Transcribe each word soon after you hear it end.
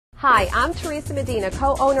Hi, I'm Teresa Medina,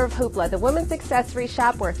 co-owner of Hoopla, the women's accessory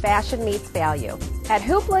shop where fashion meets value. At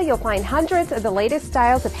Hoopla, you'll find hundreds of the latest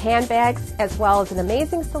styles of handbags, as well as an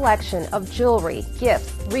amazing selection of jewelry,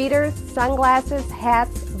 gifts, readers, sunglasses,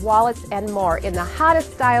 hats, wallets, and more in the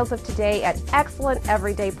hottest styles of today at excellent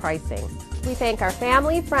everyday pricing. We thank our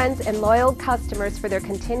family, friends, and loyal customers for their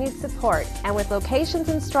continued support. And with locations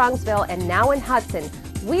in Strongsville and now in Hudson,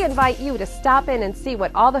 we invite you to stop in and see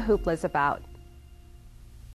what all the Hoopla is about.